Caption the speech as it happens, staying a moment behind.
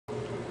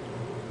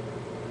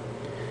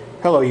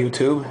Hello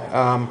YouTube,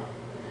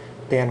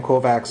 Dan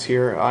Kovacs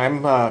here.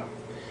 I'm going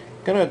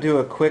to do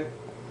a quick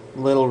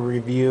little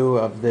review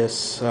of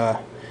this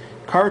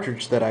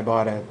cartridge that I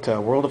bought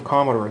at World of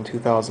Commodore in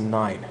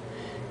 2009.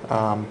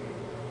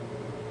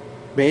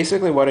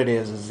 Basically what it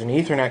is an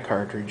Ethernet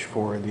cartridge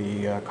for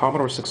the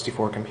Commodore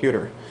 64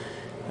 computer.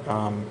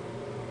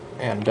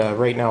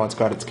 Right now it's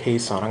got its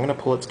case on. I'm going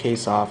to pull its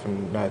case off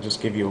and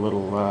just give you a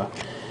little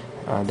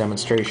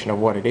demonstration of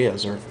what it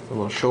is, or a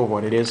little show of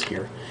what it is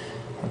here.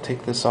 I'll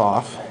take this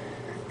off,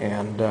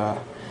 and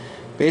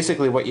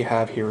basically what you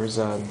have here is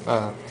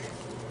a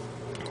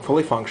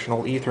fully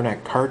functional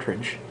Ethernet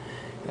cartridge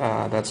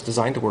that's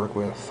designed to work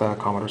with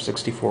Commodore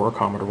 64 or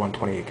Commodore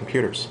 128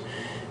 computers.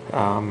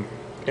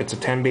 It's a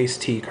 10 base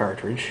T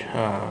cartridge,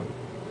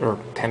 or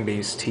 10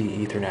 base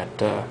T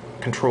Ethernet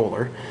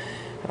controller.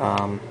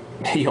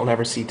 You'll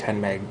never see 10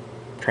 meg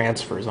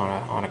transfers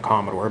on a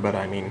Commodore, but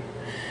I mean,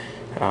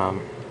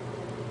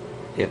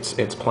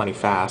 it's plenty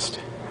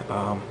fast.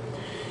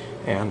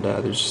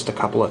 There's just a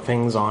couple of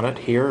things on it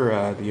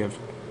here. You have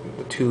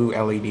the two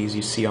LEDs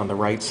you see on the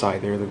right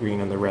side there, the green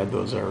and the red.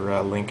 Those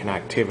are link and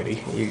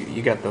activity.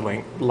 You got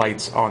the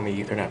lights on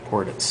the Ethernet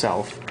port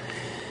itself.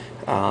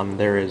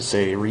 There is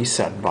a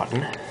reset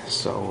button,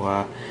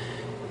 so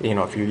you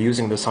know, if you're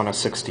using this on a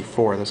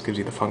 64, this gives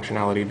you the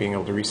functionality of being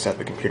able to reset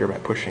the computer by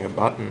pushing a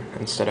button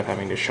instead of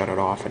having to shut it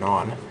off and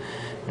on.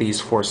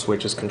 These four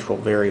switches control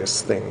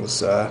various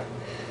things.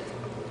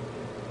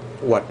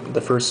 What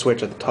the first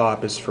switch at the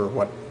top is for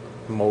what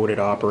mode it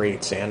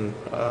operates in.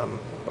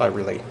 I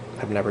really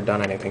have never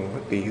done anything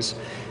with these.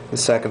 The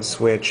second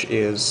switch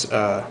is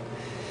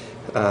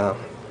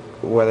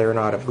whether or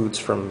not it boots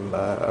from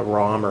a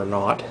ROM or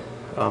not.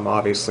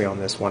 Obviously on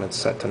this one it's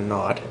set to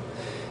not.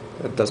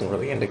 It doesn't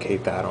really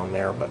indicate that on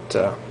there,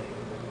 but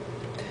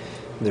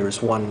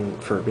there's one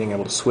for being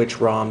able to switch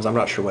ROMs. I'm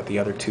not sure what the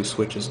other two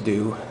switches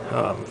do.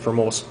 For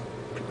most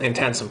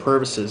intents and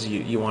purposes,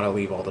 you want to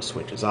leave all the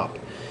switches up.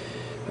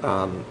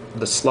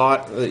 The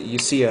slot, you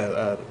see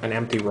an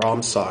empty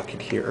ROM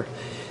socket here.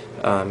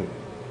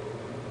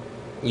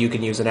 You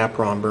can use an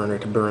EPROM burner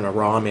to burn a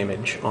ROM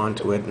image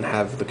onto it and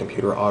have the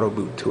computer auto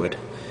boot to it.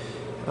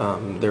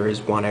 There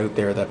is one out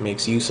there that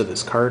makes use of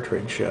this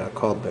cartridge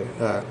called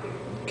the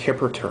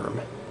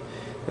Kipper-Term.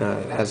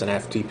 It has an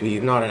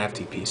FTP, not an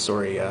FTP,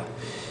 sorry,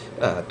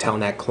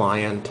 Telnet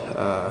client,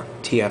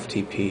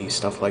 TFTP,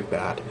 stuff like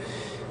that.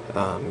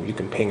 You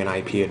can ping an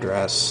IP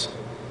address.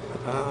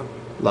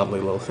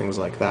 Lovely little things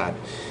like that.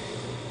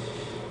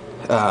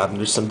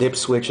 There's some dip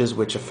switches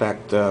which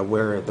affect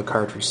where the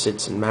cartridge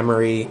sits in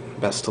memory.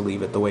 Best to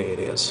leave it the way it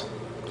is.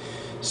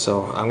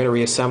 So I'm going to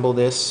reassemble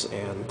this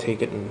and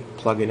take it and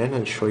plug it in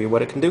and show you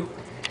what it can do.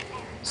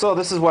 So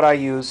this is what I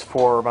use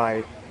for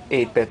my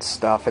 8-bit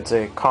stuff. It's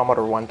a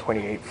Commodore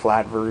 128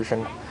 flat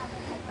version.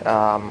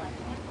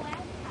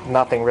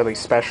 Nothing really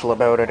special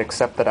about it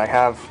except that I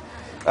have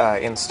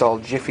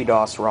installed Jiffy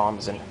DOS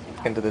ROMs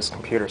into this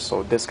computer,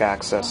 so disk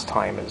access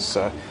time is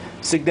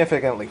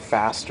significantly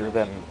faster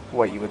than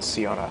what you would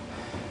see on a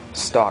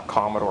stock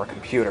Commodore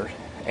computer.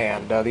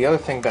 And the other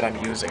thing that I'm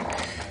using,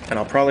 and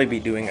I'll probably be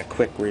doing a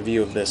quick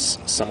review of this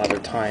some other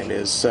time,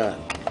 is I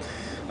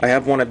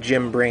have one of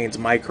Jim Brain's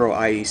micro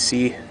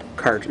IEC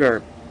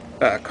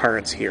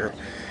cards here,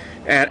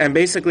 and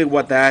basically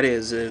what that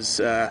is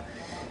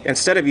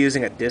instead of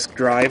using a disk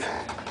drive,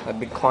 a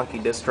big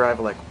clunky disk drive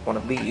like one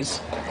of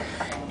these,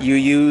 you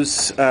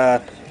use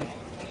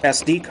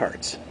SD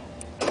cards.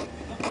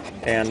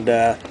 And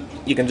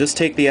you can just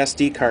take the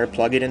SD card,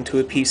 plug it into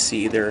a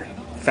PC. They're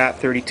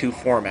FAT32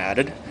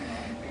 formatted,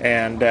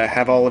 and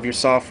have all of your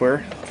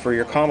software for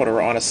your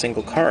Commodore on a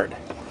single card.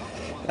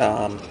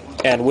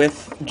 And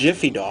with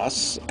Jiffy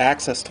DOS,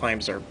 access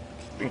times are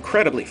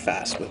incredibly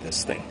fast with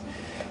this thing.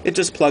 It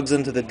just plugs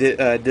into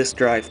the disk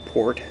drive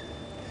port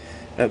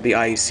of the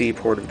IEC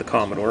port of the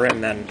Commodore,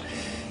 and then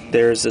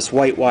there's this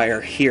white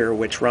wire here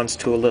which runs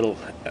to a little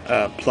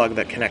plug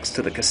that connects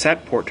to the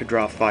cassette port to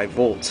draw 5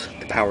 volts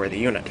to power the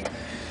unit.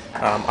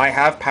 I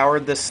have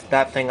powered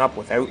that thing up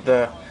without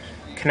the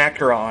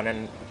connector on,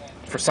 and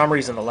for some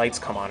reason the lights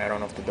come on. I don't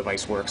know if the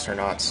device works or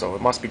not, so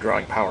it must be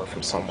drawing power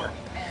from somewhere.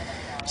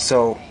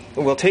 So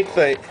we'll take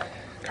the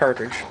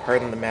cartridge,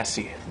 pardon the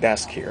messy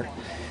desk here,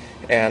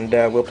 and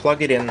we'll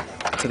plug it in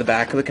to the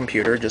back of the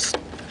computer. Just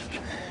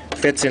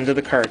fits into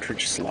the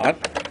cartridge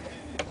slot.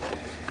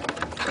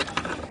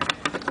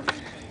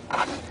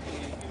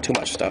 Too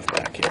much stuff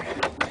back here.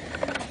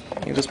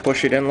 You just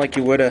push it in like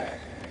you would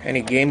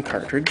any game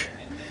cartridge.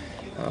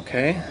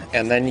 Okay,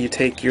 and then you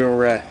take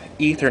your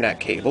Ethernet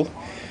cable,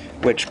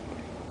 which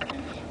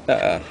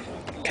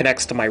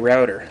connects to my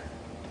router.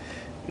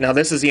 Now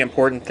this is the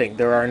important thing.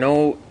 There are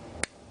no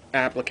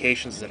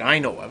applications that I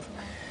know of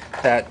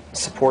that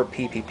support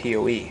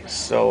PPPoE.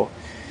 So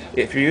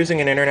if you're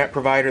using an internet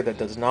provider that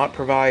does not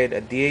provide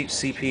a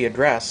DHCP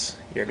address,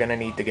 you're going to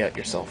need to get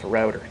yourself a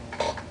router.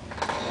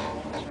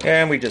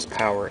 And we just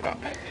power it up.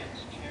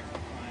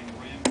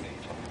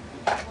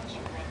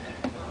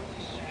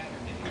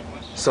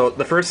 So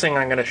the first thing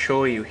I'm going to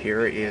show you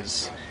here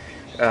is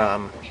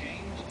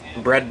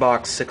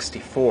Breadbox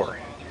 64.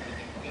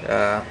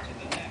 To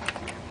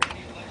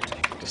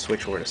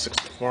switch over to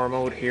 64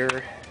 mode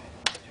here.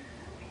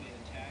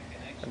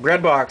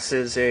 Breadbox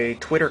is a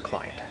Twitter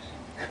client.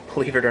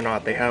 Believe it or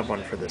not, they have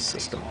one for this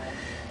system.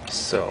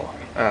 So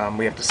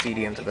we have to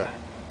CD into the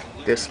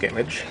disk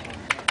image.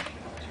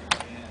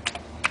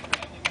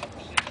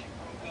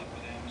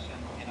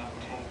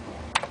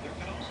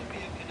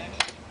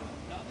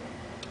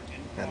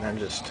 And then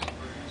just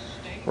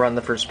run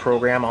the first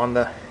program on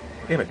the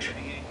image.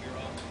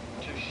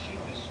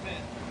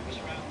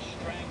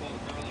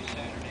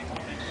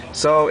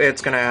 So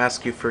it's going to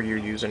ask you for your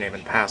username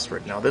and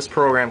password. Now this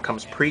program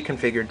comes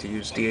pre-configured to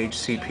use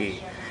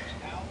DHCP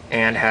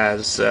and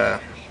has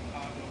the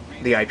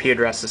IP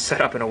address is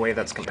set up in a way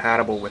that's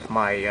compatible with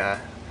my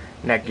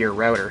Netgear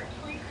router.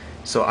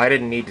 So I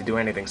didn't need to do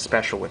anything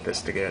special with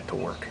this to get it to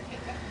work.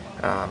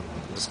 I'm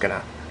just going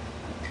to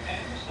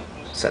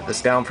set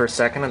this down for a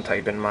second and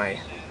type in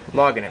my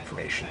login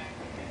information.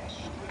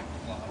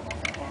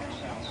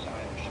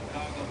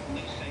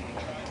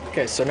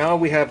 Okay, so now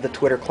we have the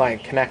Twitter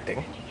client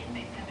connecting,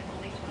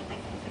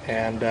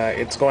 and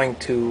it's going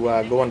to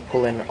go and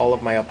pull in all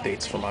of my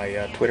updates for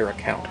my Twitter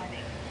account.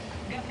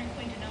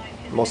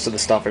 Most of the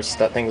stuff is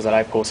things that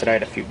I posted. I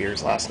had a few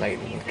beers last night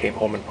and came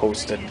home and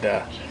posted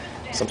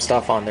some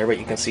stuff on there, but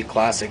you can see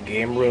Classic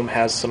Game Room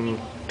has some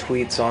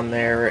tweets on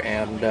there.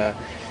 And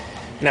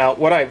now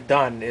what I've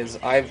done is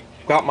I've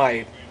got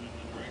my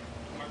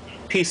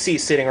PC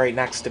sitting right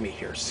next to me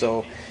here,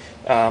 so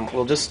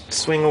we'll just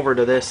swing over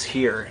to this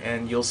here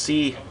and you'll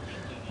see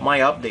my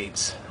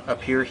updates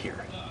appear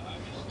here.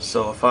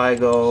 So if I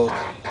go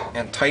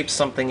and type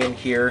something in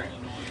here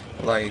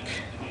like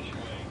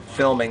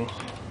filming,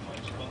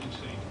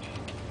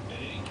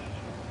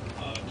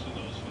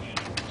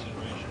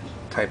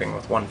 typing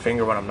with one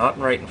finger when I'm not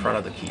right in front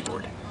of the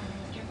keyboard,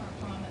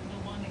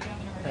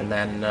 and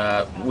then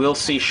we'll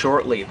see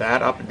shortly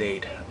that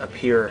update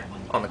appear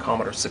on the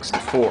Commodore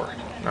 64.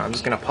 Now I'm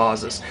just going to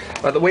pause this.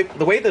 But the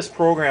way this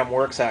program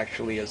works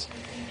actually is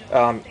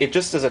it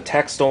just is a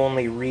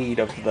text-only read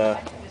of the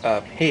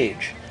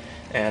page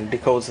and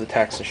decodes the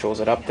text and shows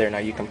it up there. Now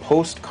you can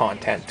post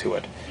content to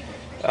it,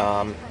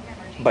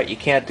 but you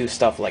can't do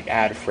stuff like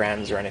add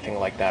friends or anything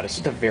like that. It's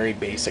just a very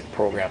basic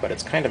program, but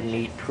it's kind of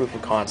neat proof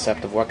of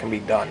concept of what can be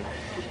done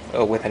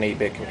with an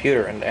 8-bit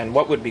computer. And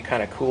what would be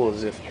kind of cool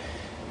is if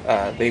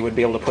they would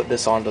be able to put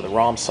this onto the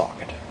ROM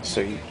socket.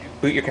 So you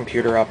boot your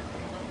computer up,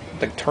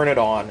 like turn it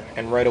on,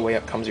 and right away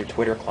up comes your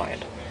Twitter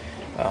client.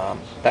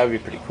 That would be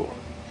pretty cool.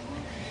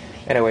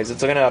 Anyways,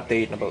 it's going to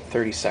update in about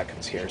 30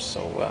 seconds here,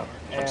 so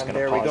I'm just going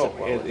to pause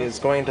it. It is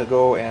going to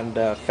go and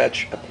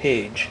fetch a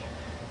page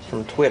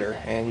from Twitter,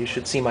 and you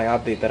should see my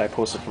update that I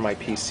posted for my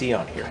PC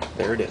on here.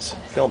 There it is,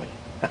 filming.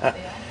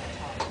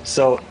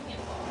 So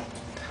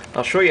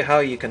I'll show you how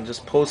you can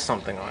just post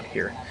something on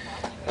here.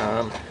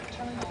 I'm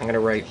going to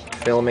write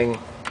filming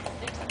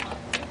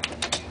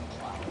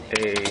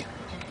a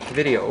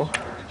video